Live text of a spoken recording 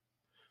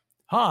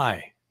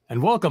Hi,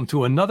 and welcome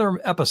to another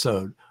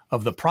episode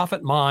of the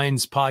Profit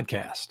Minds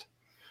podcast.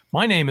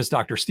 My name is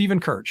Dr. Stephen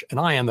Kirch, and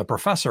I am the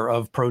professor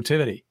of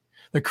Protivity,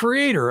 the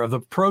creator of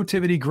the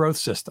Protivity Growth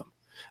System,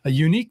 a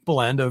unique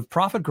blend of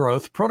profit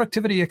growth,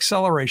 productivity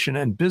acceleration,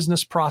 and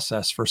business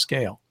process for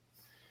scale.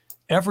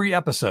 Every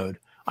episode,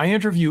 I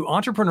interview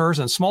entrepreneurs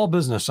and small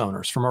business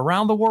owners from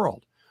around the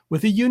world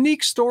with a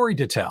unique story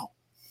to tell.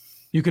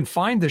 You can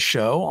find the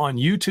show on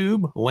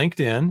YouTube,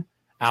 LinkedIn,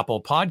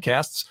 Apple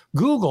Podcasts,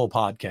 Google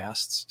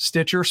Podcasts,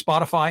 Stitcher,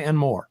 Spotify, and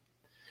more.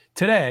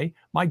 Today,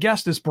 my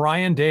guest is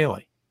Bryan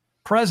Daly,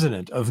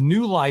 president of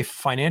New Life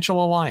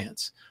Financial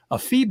Alliance, a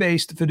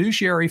fee-based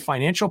fiduciary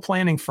financial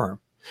planning firm,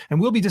 and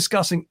we'll be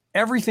discussing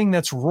everything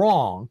that's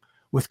wrong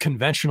with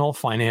conventional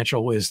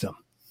financial wisdom.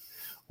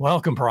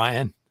 Welcome,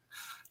 Bryan.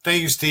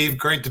 Thank you, Steve.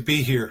 Great to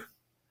be here.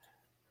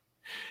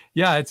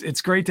 Yeah,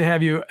 it's great to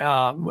have you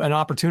an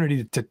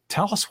opportunity to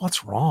tell us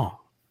what's wrong.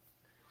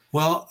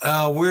 Well,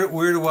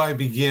 where do I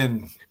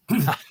begin?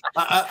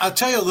 I'll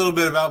tell you a little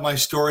bit about my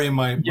story and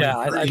my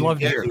I'd love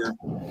to hear. Here.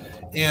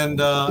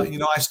 And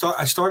I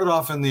started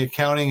off in the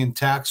accounting and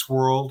tax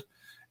world,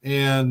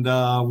 and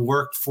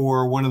worked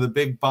for one of the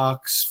big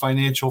box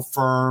financial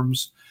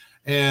firms.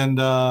 And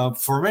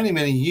for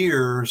many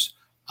years,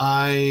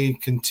 I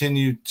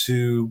continued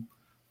to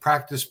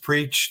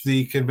preach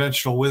the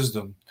conventional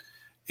wisdom.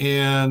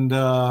 And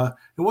it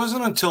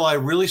wasn't until I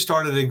really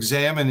started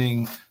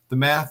examining the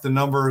math, the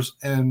numbers,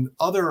 and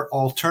other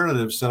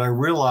alternatives that I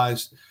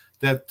realized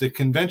that the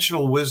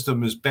conventional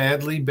wisdom is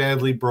badly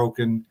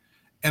broken.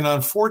 And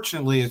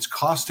unfortunately, it's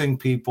costing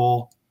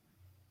people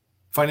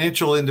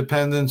financial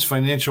independence,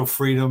 financial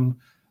freedom,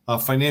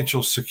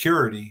 financial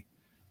security,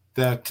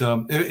 that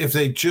if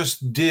they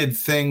just did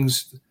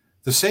things,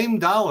 the same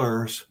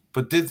dollars,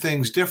 but did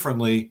things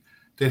differently,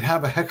 they'd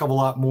have a heck of a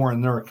lot more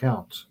in their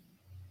accounts.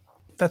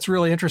 That's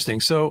really interesting.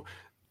 So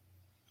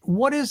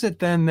what is it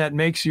then that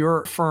makes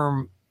your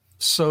firm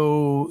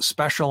so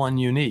special and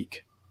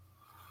unique?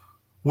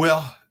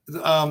 Well,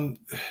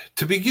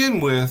 to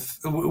begin with,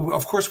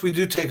 of course, we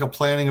do take a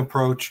planning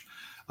approach.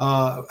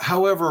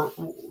 However,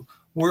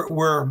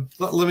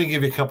 let me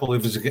give you a couple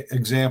of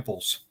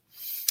examples.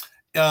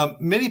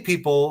 Many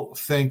people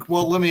think,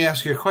 well, let me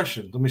ask you a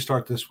question. Let me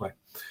start this way.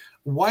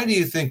 Why do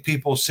you think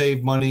people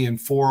save money in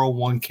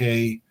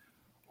 401k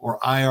or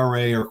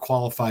IRA or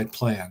qualified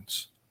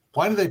plans?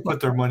 Why do they put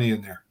their money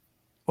in there?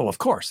 Well, of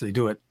course, they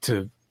do it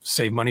to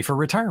save money for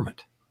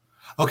retirement.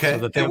 Okay.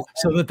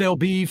 So that they'll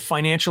be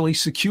financially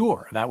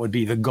secure. That would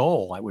be the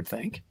goal, I would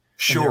think.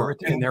 Sure.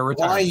 In their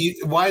retirement.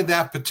 Why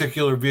that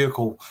particular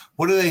vehicle?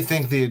 What do they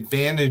think the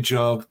advantage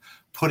of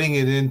putting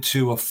it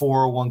into a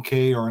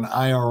 401k or an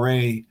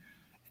IRA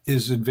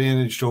is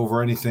advantaged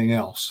over anything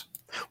else?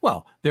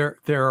 Well,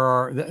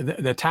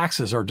 the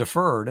taxes are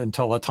deferred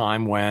until a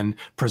time when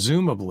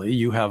presumably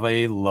you have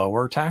a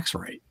lower tax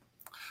rate.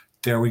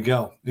 There we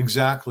go.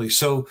 Exactly.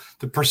 So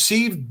the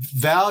perceived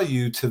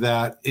value to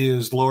that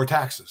is lower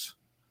taxes.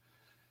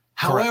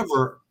 Correct.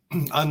 However,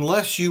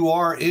 unless you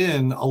are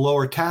in a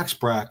lower tax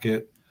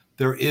bracket,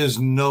 there is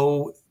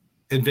no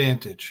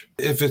advantage.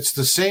 If it's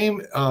the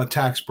same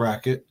tax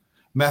bracket,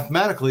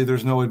 mathematically,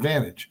 there's no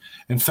advantage.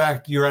 In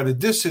fact, you're at a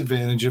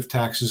disadvantage if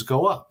taxes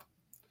go up.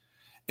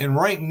 And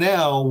right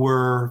now,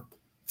 we're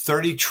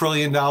 $30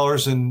 trillion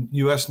in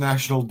U.S.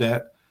 national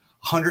debt,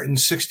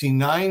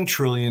 $169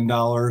 trillion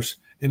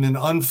in an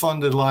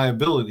unfunded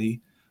liability,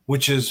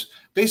 which is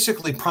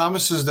basically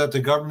promises that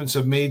the government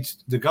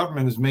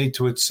has made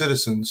to its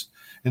citizens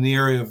in the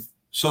area of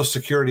Social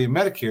Security and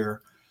Medicare,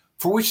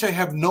 for which they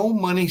have no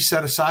money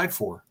set aside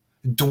for.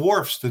 It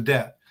dwarfs the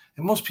debt.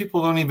 And most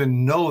people don't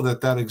even know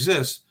that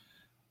exists.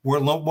 We're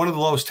one of the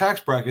lowest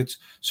tax brackets.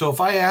 So if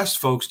I asked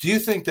folks, do you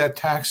think that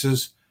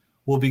taxes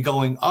will be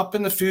going up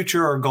in the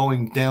future or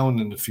going down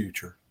in the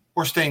future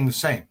or staying the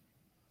same?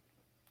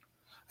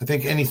 I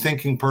think any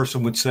thinking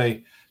person would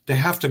say they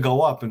have to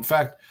go up. In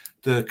fact,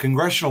 the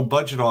Congressional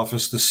Budget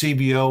Office, the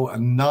CBO, a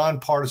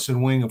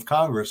nonpartisan wing of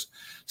Congress,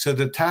 said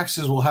that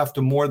taxes will have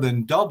to more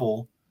than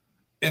double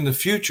in the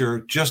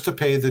future just to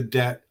pay the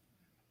debt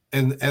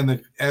and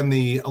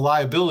the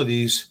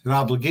liabilities and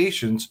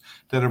obligations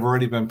that have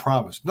already been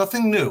promised.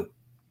 Nothing new,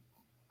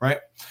 right?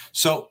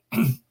 So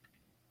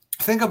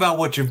think about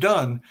what you've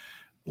done.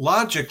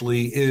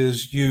 Logically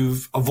is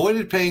you've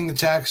avoided paying the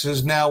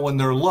taxes now when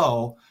they're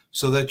low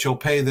so that you'll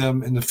pay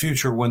them in the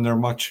future when they're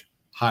much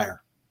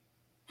higher.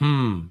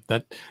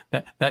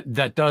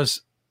 That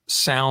does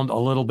sound a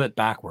little bit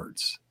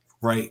backwards.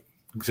 Right.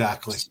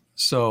 Exactly.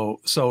 So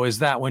is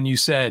that when you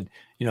said,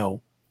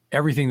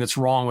 everything that's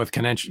wrong with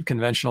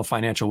conventional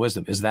financial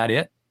wisdom, is that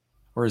it?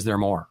 Or is there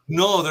more?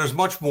 No, there's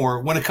much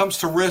more. When it comes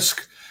to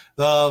risk,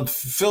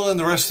 fill in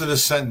the rest of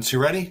this sentence. You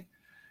ready?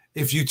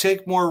 If you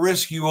take more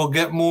risk, you will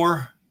get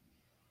more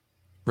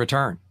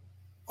return.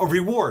 A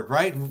reward,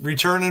 right?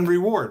 Return and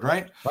reward,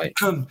 right? Right.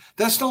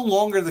 That's no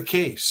longer the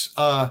case.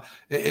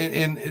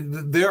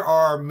 And there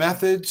are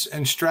methods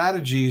and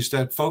strategies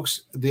that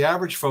the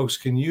average folks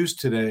can use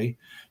today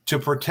to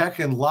protect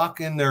and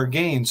lock in their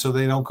gains so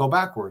they don't go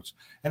backwards.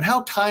 And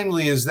how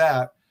timely is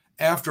that?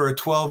 after a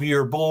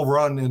 12-year bull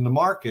run in the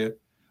market,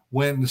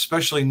 when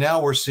especially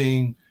now we're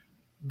seeing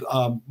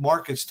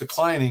markets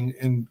declining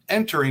and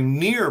entering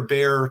near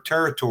bear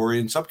territory,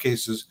 in some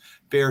cases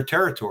bear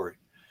territory.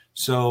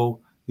 So,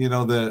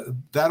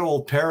 that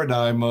old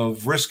paradigm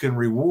of risk and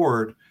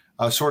reward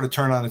sort of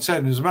turned on its head.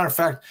 And as a matter of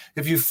fact,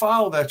 if you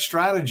follow that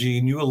strategy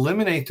and you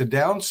eliminate the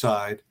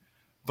downside,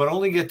 but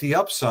only get the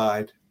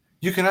upside,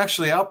 you can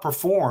actually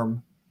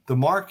outperform the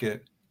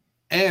market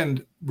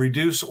and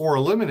reduce or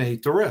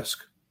eliminate the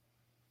risk.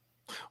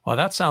 Well,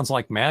 that sounds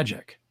like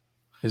magic.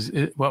 Is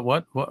it,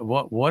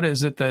 what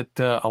is it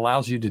that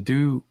allows you to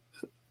do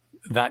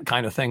that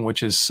kind of thing,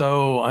 which is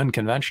so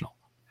unconventional?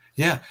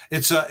 Yeah,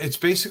 it's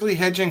basically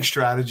hedging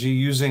strategy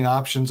using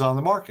options on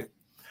the market.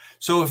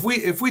 So if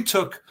we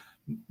took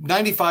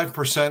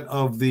 95%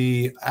 of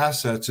the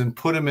assets and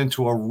put them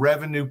into a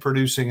revenue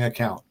producing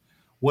account,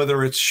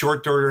 whether it's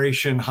short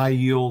duration, high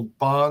yield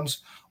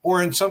bonds,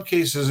 or in some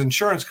cases,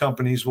 insurance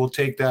companies will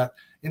take that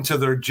into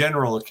their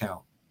general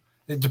account.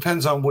 It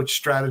depends on which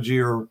strategy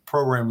or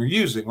program you're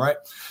using, right?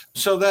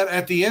 So that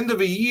at the end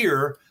of a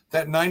year,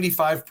 that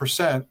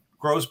 95%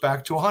 grows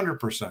back to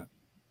 100%,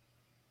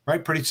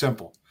 right? Pretty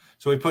simple.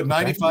 So we put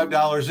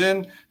 $95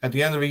 in, at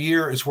the end of a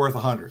year, it's worth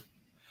 100.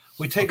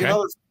 We take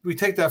that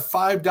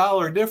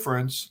 $5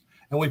 difference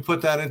and we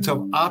put that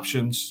into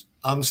options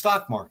on the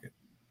stock market.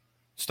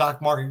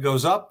 Stock market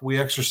goes up, we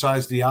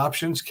exercise the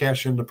options,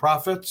 cash in the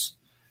profits,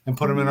 and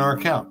put them in our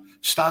account.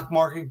 Stock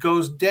market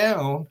goes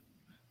down,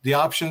 the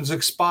options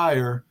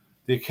expire,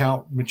 the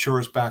account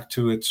matures back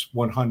to its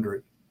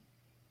 100.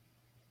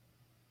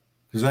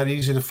 Is that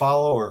easy to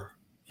follow? Or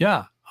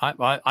yeah,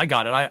 I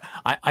got it.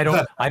 I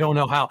don't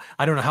know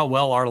how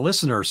well our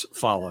listeners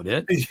followed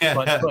it,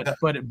 yeah.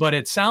 but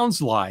it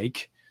sounds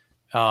like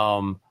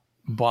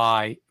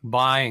by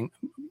buying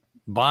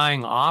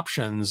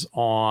options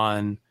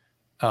on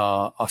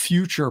a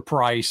future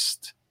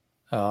priced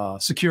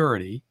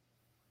security,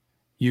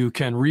 you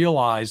can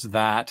realize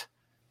that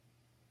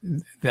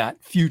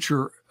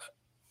future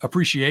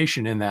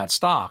appreciation in that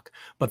stock,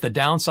 but the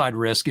downside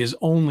risk is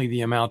only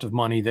the amount of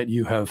money that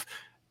you have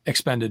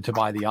expended to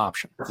buy the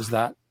option. Is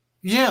that?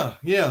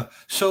 Yeah.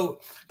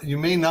 So you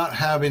may not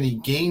have any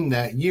gain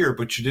that year,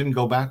 but you didn't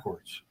go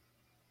backwards.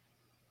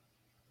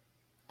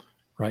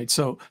 Right.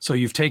 So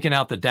you've taken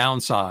out the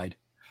downside.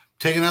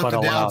 Taken out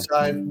the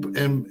downside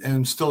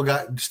and still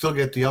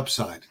get the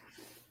upside.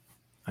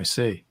 I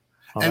see.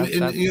 Well,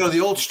 the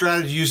old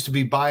strategy used to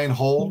be buy and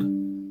hold.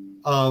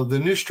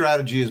 The new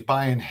strategy is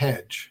buy and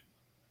hedge.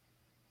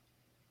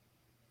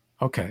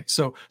 Okay.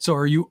 So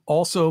are you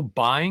also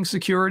buying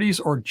securities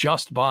or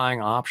just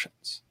buying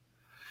options?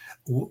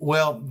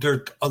 Well, there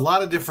are a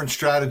lot of different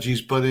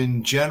strategies, but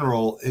in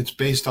general, it's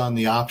based on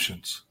the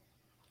options.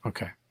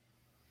 Okay.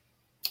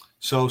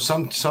 So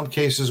some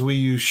cases we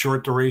use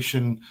short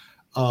duration,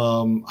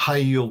 high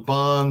yield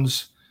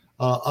bonds.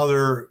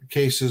 Other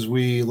cases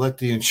we let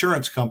the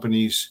insurance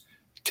companies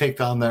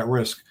take on that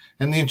risk,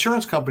 and the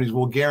insurance companies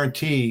will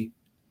guarantee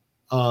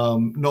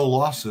no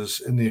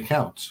losses in the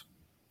accounts.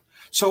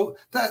 So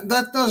that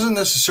doesn't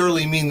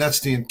necessarily mean that's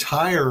the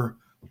entire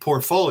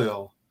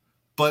portfolio,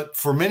 but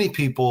for many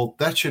people,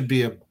 that should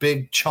be a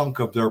big chunk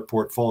of their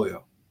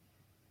portfolio.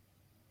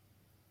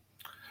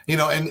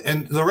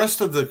 And the rest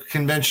of the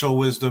conventional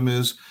wisdom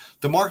is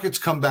the markets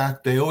come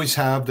back. They always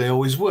have, they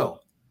always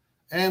will.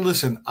 And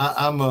listen,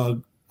 I'm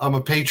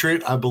a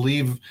patriot. I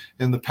believe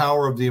in the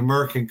power of the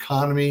American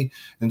economy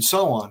and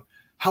so on.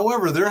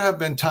 However, there have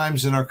been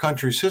times in our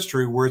country's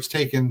history where it's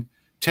taken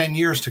 10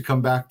 years to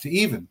come back to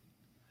even.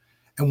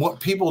 And what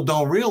people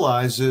don't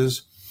realize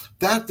is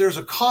that there's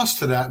a cost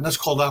to that, and that's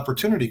called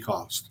opportunity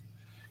cost.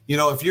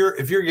 If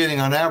you're getting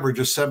on average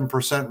a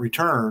 7%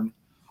 return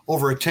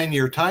over a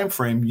 10-year time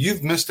frame,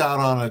 you've missed out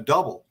on a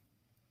double.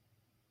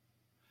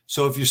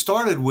 So if you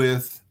started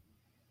with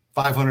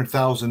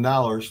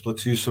 $500,000,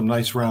 let's use some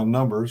nice round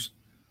numbers,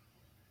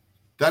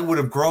 that would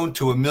have grown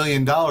to $1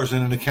 million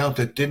in an account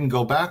that didn't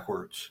go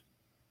backwards.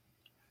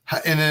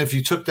 And then if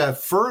you took that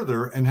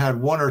further and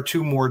had one or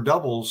two more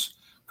doubles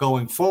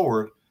going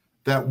forward,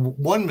 that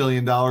 $1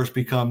 million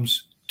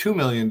becomes $2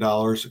 million,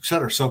 et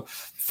cetera. So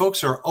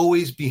folks are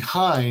always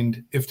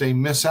behind if they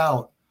miss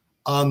out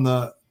on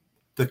the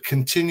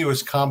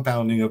continuous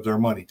compounding of their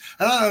money.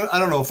 And I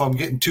don't know if I'm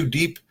getting too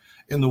deep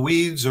in the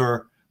weeds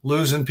or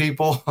losing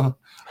people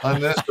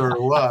on this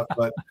or what,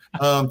 but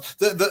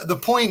the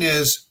point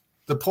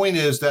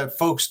is that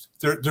folks,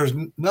 there's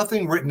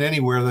nothing written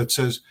anywhere that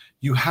says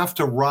you have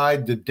to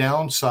ride the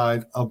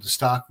downside of the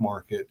stock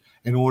market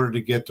in order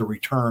to get the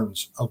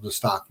returns of the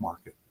stock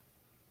market.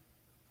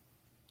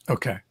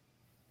 Okay.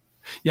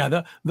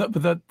 Yeah.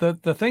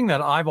 The thing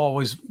that I've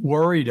always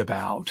worried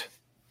about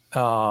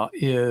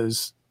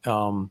is,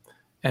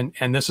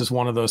 and this is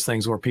one of those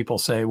things where people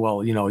say,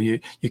 well, you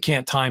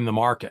can't time the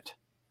market,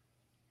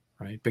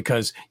 right?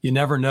 Because you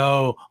never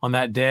know on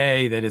that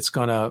day that it's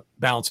going to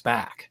bounce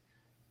back.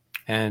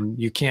 And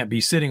you can't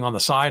be sitting on the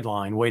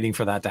sideline waiting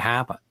for that to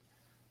happen.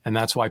 And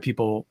that's why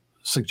people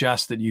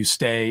suggest that you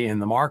stay in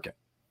the market.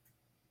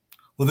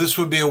 Well, this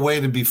would be a way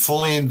to be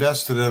fully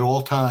invested at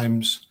all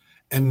times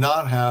and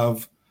not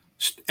have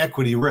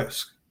equity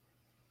risk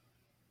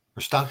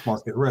or stock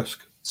market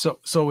risk.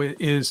 So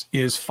is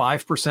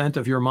 5%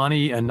 of your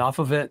money enough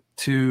of it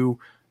to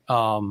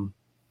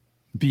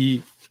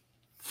be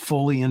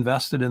fully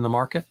invested in the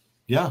market?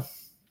 Yeah.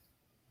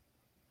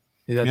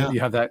 You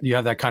have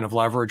that kind of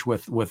leverage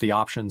with the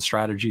option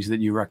strategies that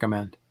you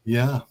recommend.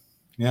 Yeah.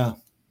 Yeah.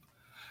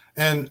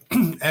 And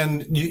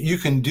you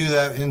can do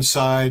that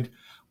inside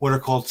what are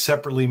called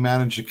separately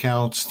managed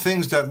accounts,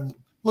 things that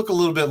look a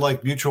little bit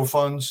like mutual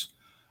funds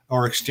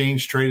or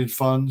exchange traded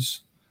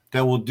funds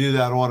that will do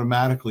that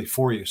automatically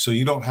for you. So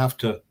you don't have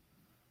to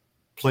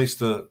place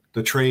the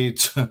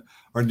trades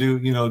or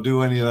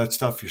do any of that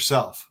stuff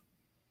yourself.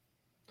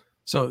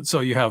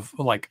 So you have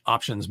like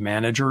options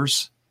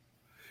managers.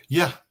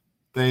 Yeah.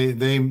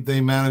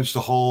 They manage the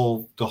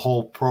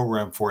whole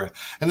program for you.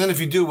 And then if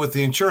you do it with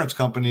the insurance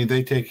company,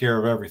 they take care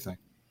of everything.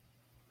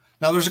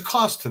 Now there's a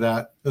cost to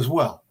that as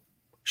well.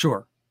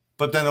 Sure.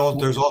 But then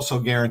there's also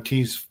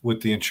guarantees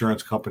with the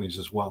insurance companies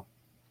as well.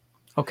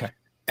 Okay.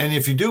 And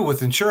if you do it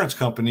with insurance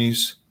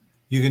companies,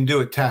 you can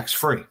do it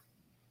tax-free.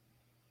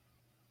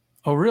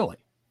 Oh, really?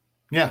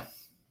 Yeah.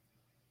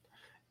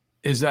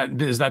 Is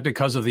that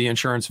because of the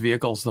insurance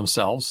vehicles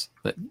themselves?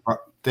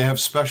 They have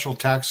special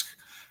tax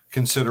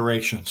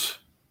considerations.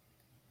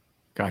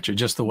 Gotcha.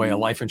 Just the way a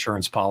life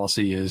insurance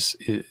policy is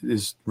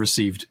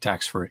received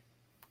tax-free.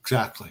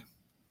 Exactly.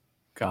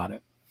 Got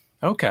it.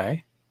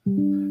 Okay.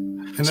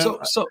 And then,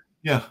 so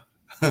yeah.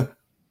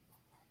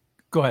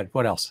 Go ahead.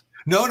 What else?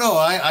 No,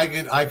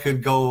 I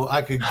could go.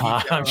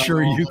 I'm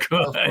sure you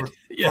could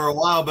for a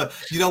while, but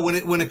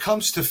when it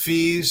comes to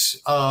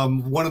fees,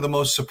 one of the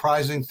most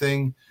surprising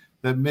thing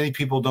that many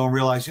people don't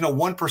realize, 1%,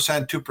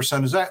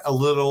 2%, is that a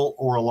little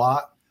or a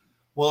lot?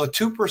 Well, a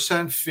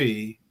 2%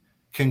 fee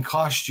can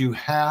cost you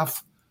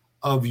half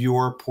of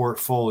your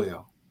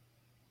portfolio,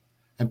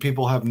 and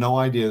people have no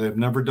idea. They've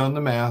never done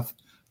the math.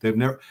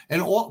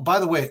 By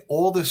the way,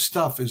 all this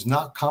stuff is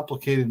not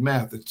complicated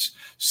math. It's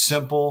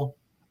simple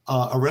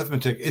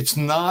arithmetic. It's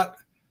not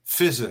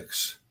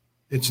physics.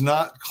 It's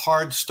not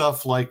hard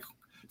stuff like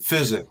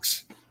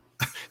physics.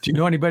 Do you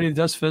know anybody that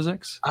does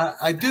physics?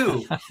 I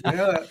do.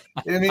 Yeah.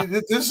 I mean,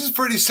 this is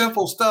pretty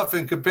simple stuff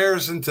in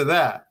comparison to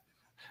that.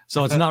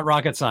 So it's not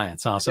rocket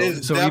science, huh?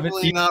 It's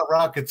definitely not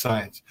rocket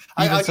science.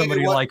 Even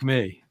somebody like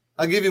me.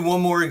 I'll give you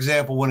one more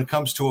example when it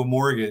comes to a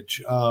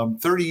mortgage,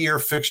 30-year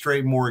fixed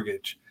rate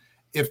mortgage.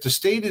 If the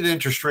stated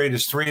interest rate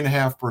is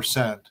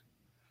 3.5%,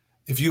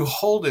 if you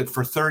hold it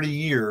for 30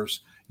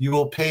 years, you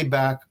will pay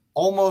back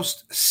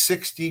almost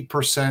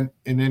 60%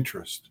 in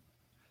interest.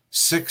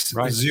 60.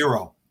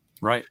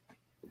 Right.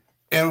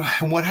 And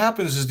what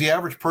happens is the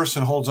average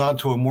person holds on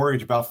to a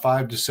mortgage about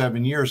 5 to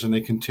 7 years, and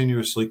they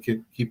continuously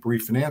keep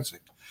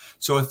refinancing.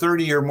 So a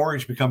 30-year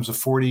mortgage becomes a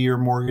 40-year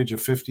mortgage, a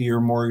 50-year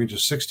mortgage, a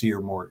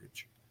 60-year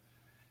mortgage.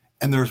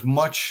 And there's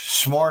much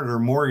smarter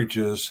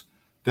mortgages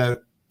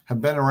that have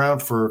been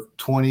around for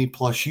 20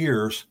 plus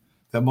years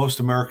that most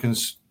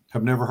Americans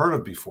have never heard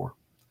of before.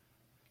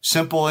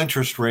 Simple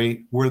interest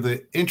rate, where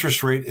the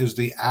interest rate is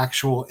the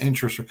actual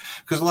interest rate.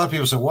 Because a lot of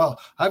people say, well,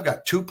 I've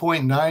got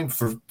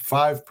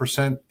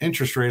 2.95%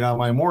 interest rate on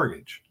my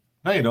mortgage.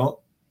 No, you don't.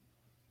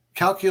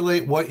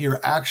 Calculate what you're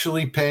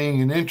actually paying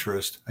in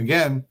interest.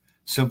 Again,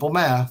 simple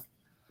math,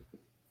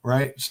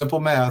 right?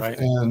 Simple math. Right.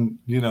 And,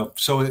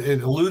 so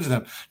it eludes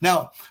them.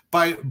 Now,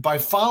 by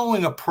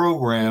following a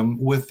program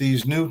with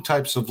these new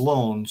types of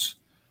loans,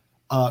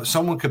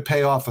 someone could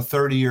pay off a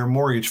 30-year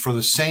mortgage for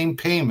the same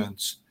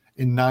payments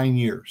in 9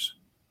 years.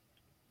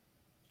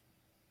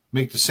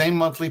 Make the same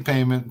monthly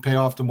payment, pay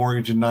off the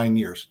mortgage in 9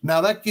 years.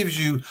 Now that gives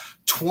you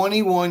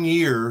 21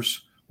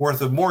 years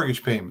worth of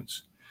mortgage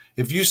payments.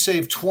 If you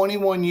save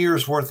 21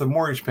 years worth of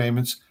mortgage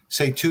payments,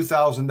 say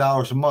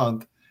 $2,000 a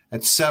month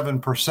at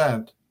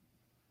 7%,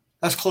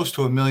 that's close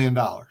to $1 million.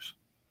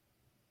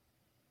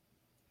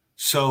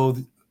 So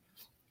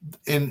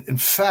in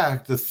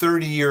fact, the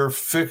 30-year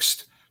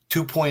fixed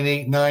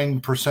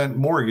 2.89%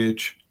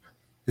 mortgage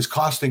is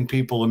costing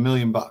people $1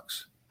 million. Now,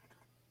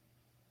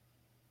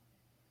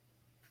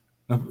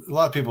 a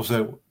lot of people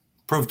say,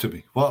 prove to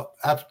me. Well,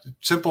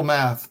 simple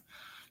math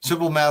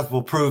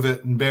will prove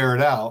it and bear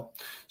it out.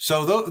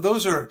 So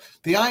those are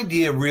the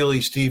idea really,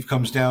 Steve,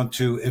 comes down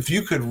to if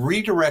you could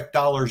redirect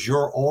dollars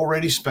you're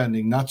already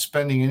spending, not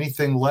spending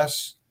anything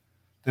less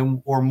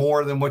than or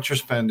more than what you're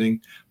spending,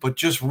 but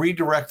just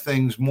redirect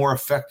things more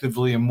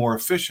effectively and more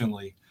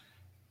efficiently,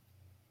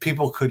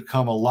 people could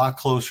come a lot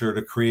closer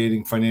to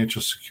creating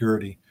financial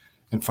security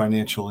and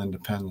financial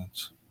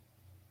independence.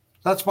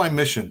 That's my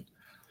mission.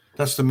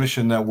 That's the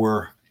mission that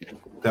we're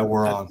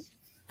on.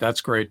 That's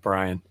great,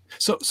 Bryan.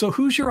 So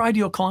who's your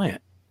ideal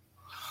client?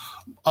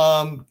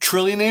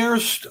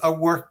 Trillionaires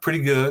work pretty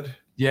good.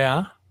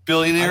 Yeah.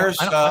 Billionaires.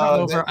 I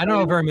don't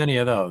know very many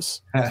of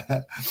those.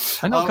 I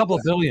know a couple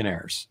of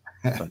billionaires.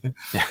 But,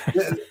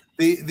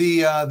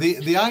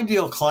 The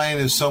ideal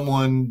client is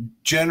someone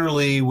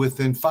generally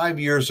within 5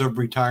 years of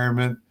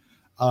retirement,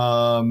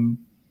 looking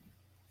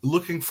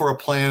for a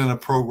plan and a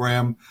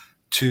program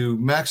to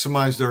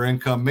maximize their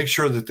income, make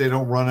sure that they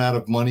don't run out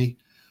of money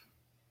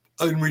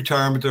in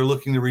retirement. They're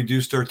looking to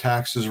reduce their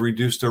taxes,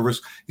 reduce their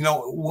risk.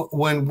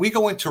 When we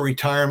go into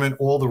retirement,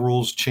 all the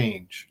rules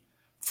change.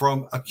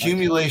 From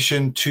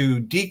accumulation to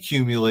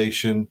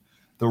decumulation,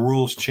 the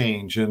rules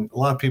change, and a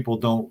lot of people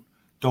don't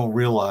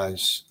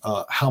realize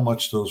how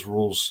much those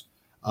rules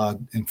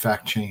in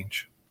fact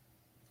change.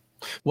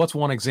 What's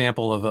one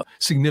example of a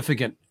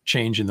significant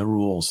change in the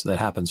rules that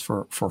happens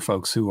for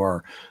folks who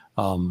are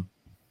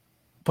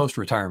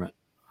post-retirement?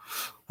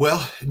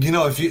 Well,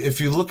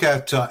 if you look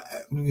at,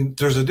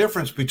 there's a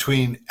difference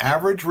between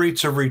average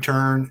rates of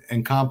return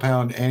and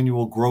compound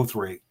annual growth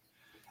rate.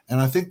 And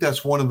I think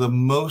that's one of the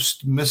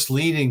most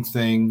misleading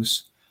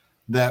things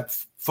that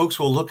folks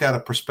will look at a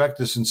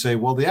prospectus and say,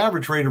 well, the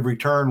average rate of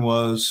return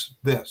was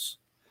this.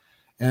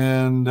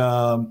 And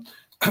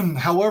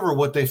however,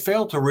 what they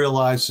fail to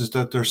realize is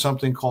that there's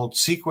something called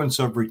sequence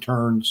of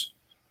returns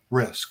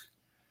risk.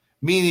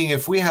 Meaning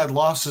if we had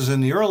losses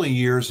in the early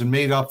years and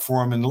made up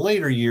for them in the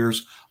later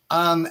years,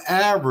 on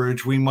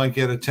average, we might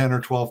get a 10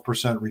 or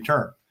 12%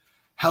 return.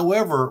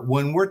 However,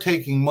 when we're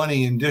taking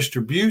money in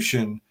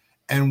distribution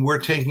and we're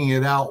taking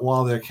it out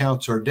while the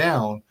accounts are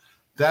down,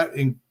 that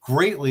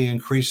greatly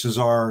increases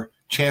our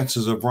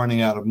chances of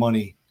running out of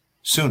money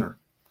sooner.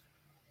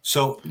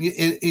 So,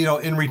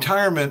 in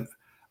retirement,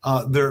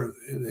 there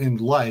in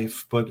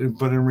life, but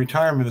in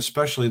retirement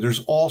especially,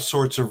 there's all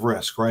sorts of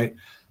risk, right?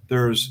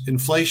 There's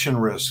inflation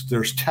risk,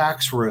 there's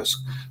tax risk,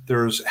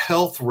 there's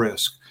health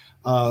risk,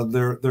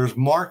 there's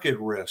market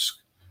risk.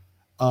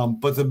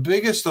 But the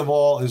biggest of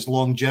all is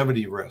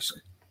longevity risk.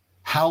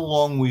 How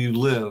long will you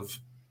live?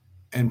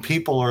 And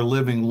people are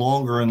living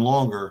longer and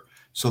longer.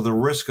 So the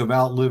risk of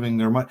outliving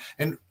their money,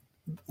 and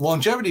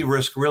longevity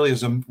risk really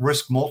is a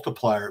risk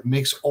multiplier. It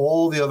makes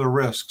all the other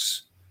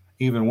risks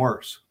even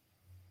worse.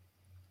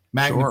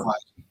 Magnifies.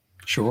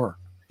 Sure.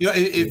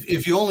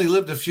 If you only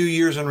lived a few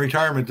years in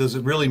retirement, does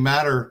it really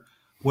matter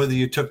whether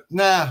you took?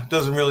 Nah, it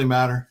doesn't really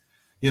matter.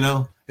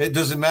 It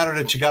doesn't matter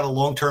that you got a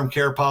long-term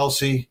care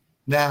policy.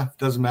 Nah, it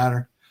doesn't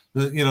matter.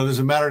 Does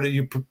it matter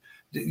that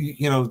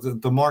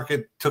the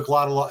market took a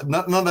lot.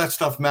 None of that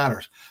stuff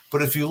matters.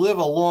 But if you live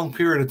a long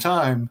period of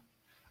time,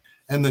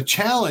 and the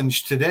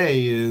challenge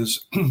today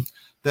is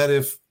that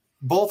if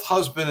both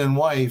husband and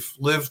wife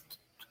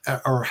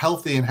are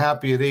healthy and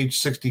happy at age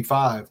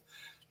 65,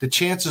 the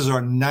chances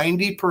are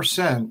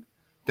 90%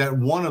 that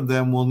one of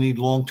them will need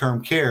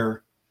long-term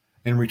care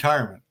in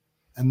retirement.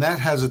 And that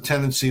has a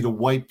tendency to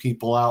wipe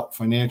people out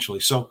financially.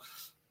 So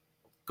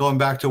going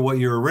back to what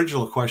your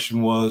original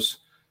question was,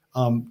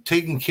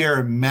 taking care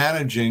and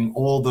managing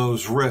all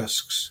those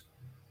risks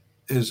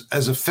is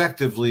as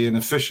effectively and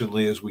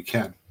efficiently as we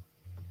can.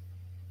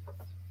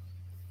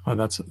 Oh,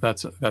 that's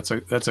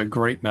a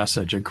great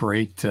message, a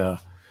great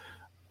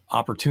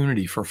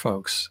opportunity for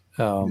folks.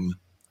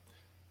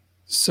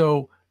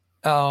 So,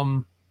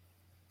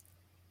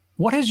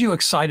 what has you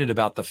excited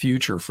about the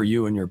future for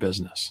you and your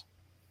business?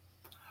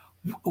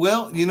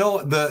 Well,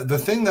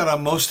 the thing that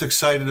I'm most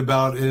excited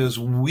about is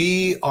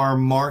we are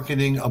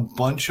marketing a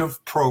bunch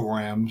of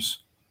programs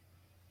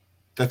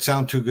that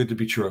sound too good to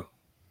be true.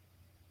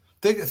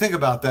 Think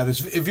about that.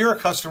 If you're a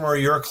customer or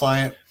you're a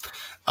client,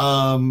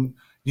 we're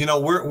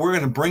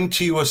going to bring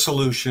to you a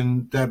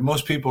solution that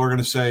most people are going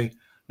to say,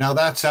 now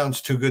that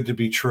sounds too good to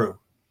be true.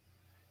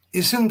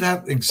 Isn't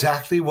that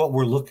exactly what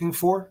we're looking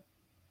for?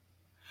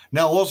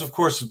 Now, all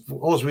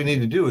we need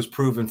to do is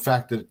prove, in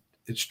fact, that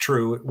it's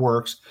true, it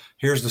works.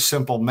 Here's the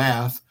simple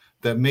math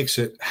that makes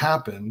it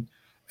happen,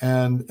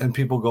 and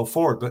people go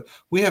forward. But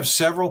we have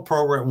several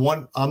programs,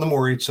 one on the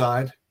mortgage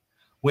side.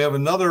 We have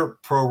another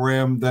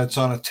program that's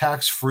on a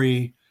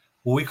tax-free,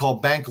 what we call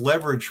bank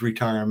leverage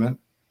retirement,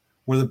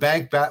 where the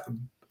bank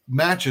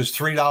matches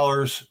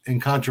 $3 in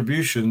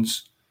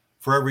contributions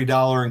for every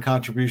dollar in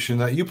contribution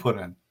that you put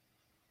in.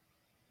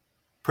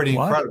 Pretty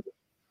incredible.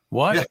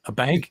 What? Yeah. A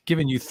bank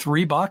giving you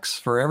 $3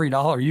 for every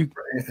dollar you?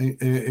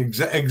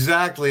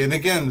 Exactly. And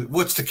again,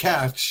 what's the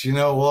catch?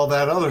 All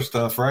that other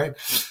stuff, right?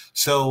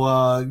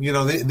 So,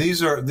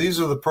 these are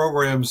the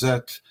programs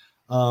that,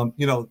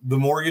 the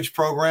mortgage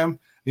program,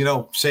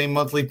 same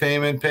monthly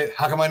payment.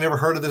 How come I never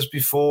heard of this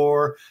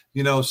before?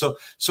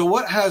 So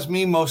what has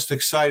me most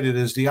excited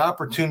is the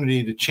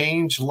opportunity to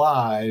change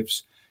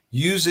lives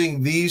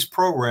using these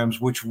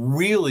programs, which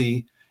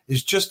really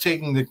is just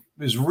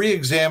is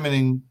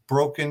re-examining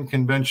broken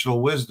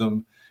conventional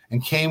wisdom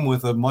and came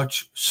with a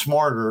much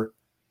smarter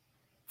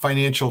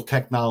financial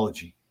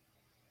technology.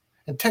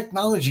 And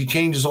technology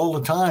changes all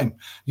the time.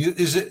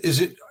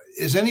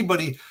 Is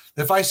anybody,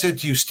 if I said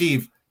to you,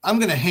 Steve, I'm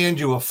going to hand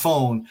you a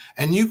phone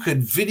and you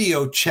could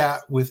video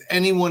chat with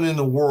anyone in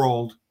the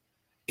world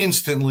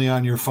instantly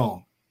on your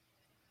phone.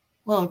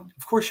 Well,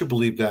 of course you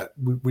believe that.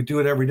 We do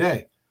it every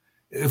day.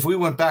 If we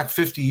went back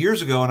 50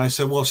 years ago and I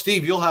said, well,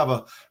 Steve, you'll have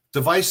a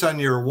device on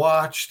your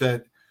watch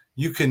that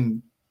you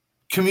can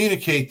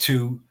communicate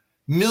to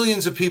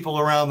millions of people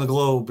around the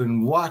globe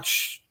and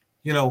watch,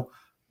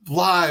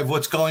 live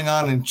what's going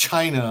on in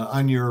China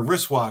on your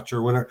wristwatch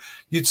or whatever,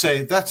 you'd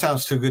say that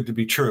sounds too good to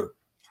be true.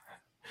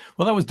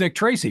 Well, that was Dick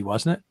Tracy,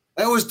 wasn't it?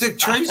 That was Dick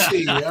Tracy.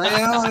 You know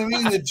what I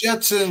mean? The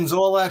Jetsons,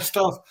 all that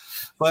stuff.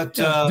 But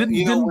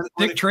didn't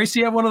Dick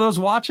Tracy have one of those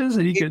watches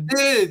that he could?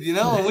 Did,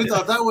 and we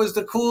thought that was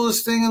the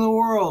coolest thing in the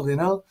world, And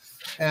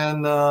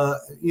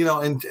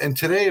and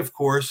today, of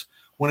course,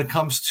 when it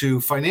comes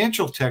to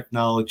financial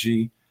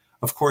technology,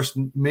 of course,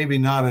 maybe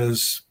not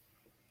as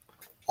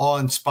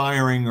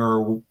awe-inspiring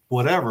or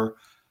whatever,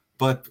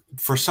 but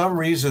for some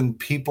reason,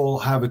 people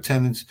have a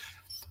tendency.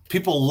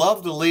 People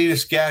love the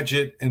latest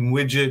gadget and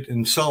widget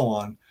and so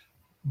on,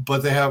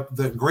 but they have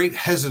the great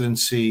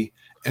hesitancy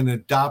in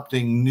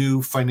adopting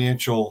new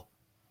financial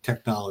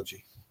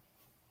technology.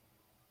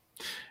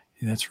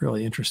 That's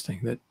really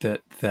interesting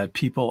that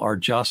people are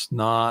just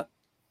not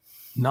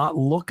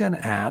looking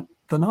at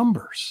the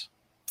numbers.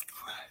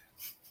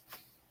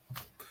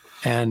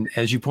 And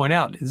as you point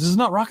out, this is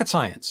not rocket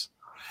science.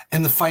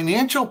 And the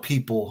financial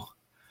people,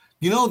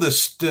 I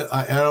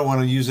don't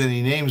want to use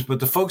any names, but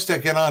the folks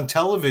that get on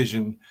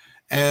television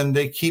and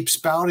they keep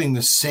spouting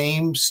the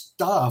same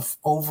stuff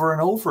over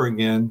and over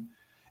again,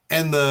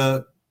 and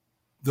the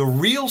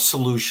real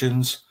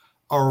solutions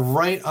are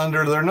right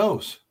under their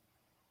nose.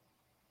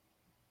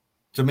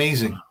 It's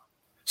amazing.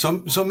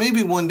 So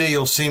maybe one day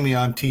you'll see me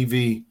on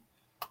TV,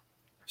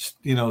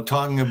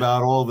 talking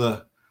about all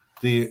the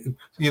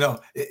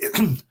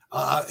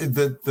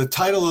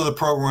title of the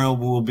program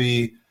will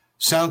be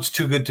 "Sounds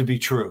Too Good to Be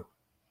True."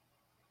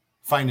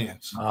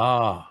 Finance.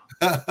 That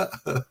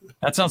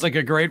sounds like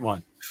a great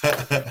one.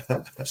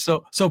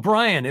 So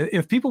Bryan,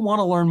 if people want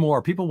to learn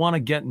more, people want to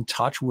get in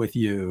touch with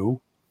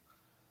you,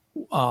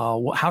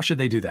 how should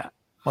they do that?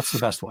 What's the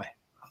best way?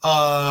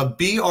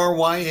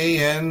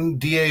 BRYAN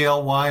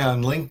DALY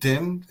on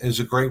LinkedIn is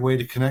a great way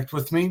to connect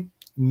with me.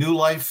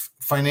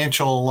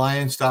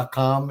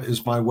 NewLifeFinancialAlliance.com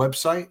is my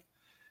website.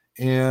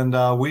 And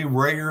we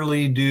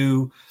regularly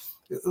do,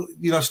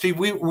 Steve,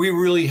 we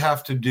really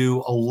have to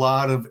do a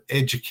lot of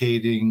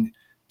educating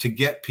to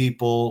get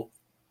people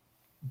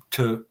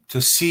to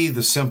see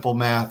the simple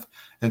math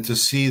and to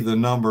see the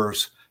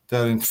numbers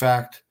that, in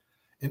fact,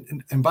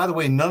 and by the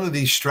way, none of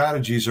these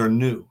strategies are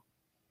new.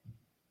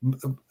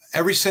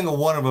 Every single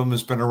one of them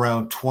has been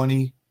around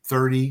 20,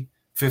 30,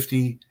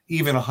 50,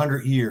 even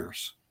 100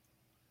 years.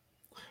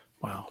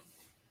 Wow.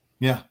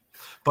 Yeah.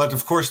 But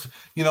of course,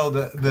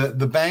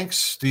 the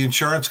banks, the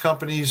insurance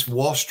companies,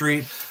 Wall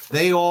Street,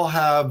 they all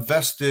have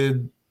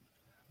vested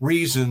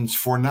reasons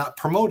for not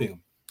promoting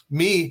them.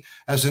 Me,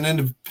 as an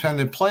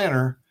independent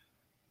planner,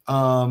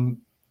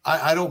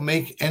 I don't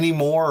make any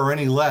more or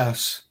any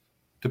less,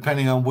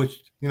 depending on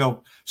which,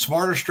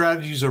 smarter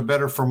strategies are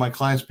better for my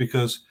clients,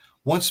 because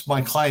once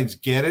my clients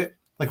get it,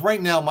 like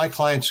right now, my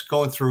clients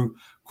going through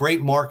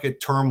great market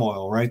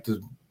turmoil, right?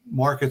 The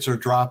markets are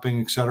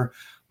dropping, et cetera.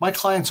 My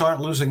clients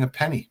aren't losing a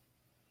penny.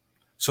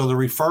 So the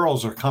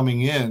referrals are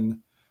coming in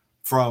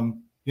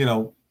from,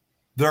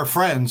 their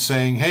friends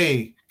saying,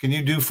 hey, can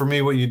you do for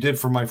me what you did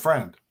for my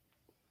friend?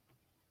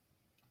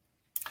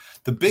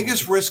 The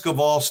biggest risk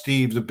of all,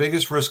 Steve, the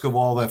biggest risk of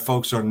all that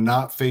folks are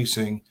not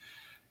facing,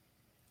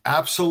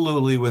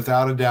 absolutely,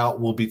 without a doubt,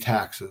 will be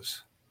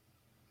taxes.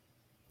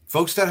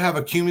 Folks that have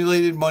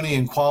accumulated money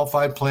in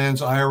qualified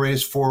plans,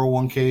 IRAs,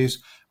 401ks,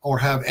 or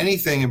have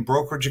anything in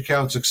brokerage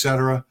accounts, et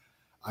cetera,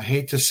 I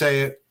hate to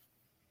say it,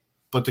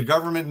 but the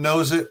government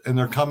knows it, and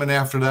they're coming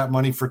after that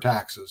money for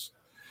taxes.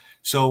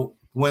 So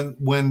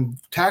when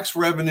tax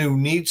revenue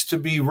needs to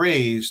be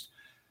raised,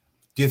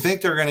 do you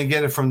think they're going to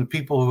get it from the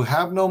people who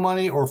have no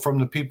money, or from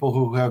the people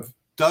who have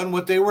done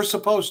what they were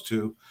supposed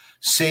to,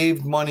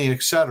 saved money,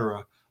 et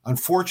cetera?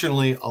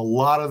 Unfortunately, a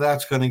lot of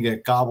that's going to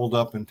get gobbled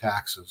up in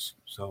taxes.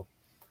 So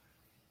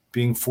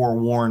being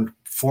forewarned,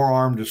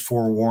 forearmed is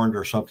forewarned,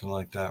 or something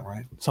like that,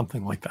 right?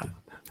 Something like that.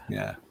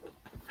 Yeah.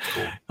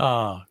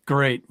 Cool.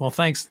 Great. Well,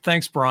 thanks,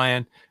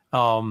 Bryan.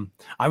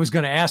 I was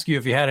going to ask you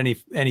if you had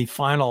any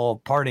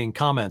final parting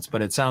comments,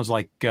 but it sounds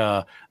like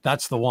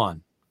that's the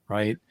one,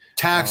 right?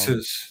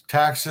 Taxes.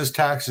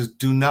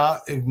 Do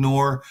not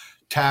ignore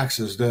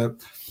taxes.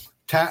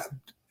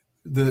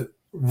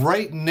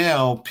 Right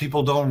now,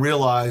 people don't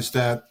realize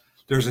that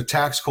there's a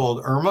tax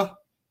called IRMA,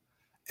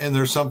 and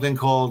there's something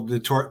called the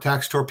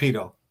tax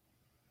torpedo.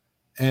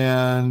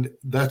 And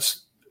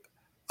that's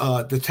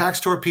the tax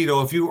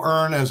torpedo. If you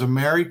earn as a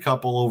married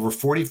couple over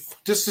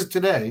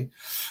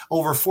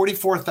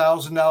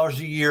 $44,000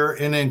 a year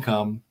in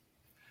income,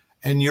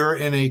 and you're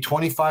in a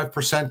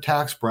 25%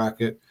 tax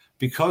bracket,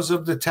 because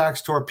of the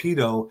tax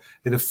torpedo,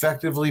 it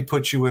effectively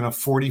puts you in a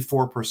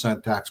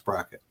 44% tax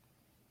bracket.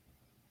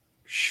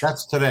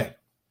 That's today.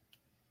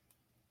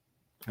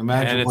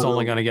 Imagine, and it's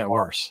only going to get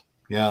worse.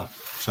 Yeah.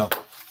 So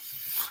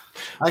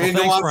I can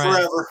go on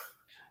forever.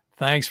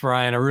 Thanks,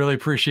 Bryan. I really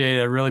appreciate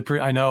it.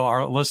 I know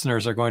our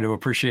listeners are going to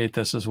appreciate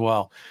this as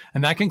well.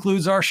 And that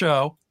concludes our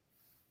show.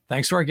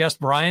 Thanks to our guest,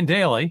 Bryan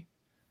Daly.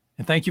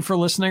 And thank you for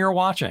listening or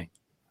watching.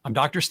 I'm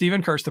Dr.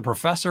 Stephen Kirch, the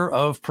professor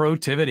of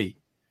Protivity.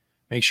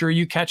 Make sure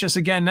you catch us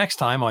again next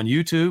time on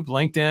YouTube,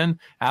 LinkedIn,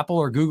 Apple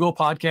or Google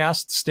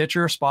Podcasts,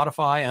 Stitcher,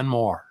 Spotify, and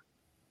more.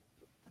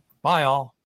 Bye, all.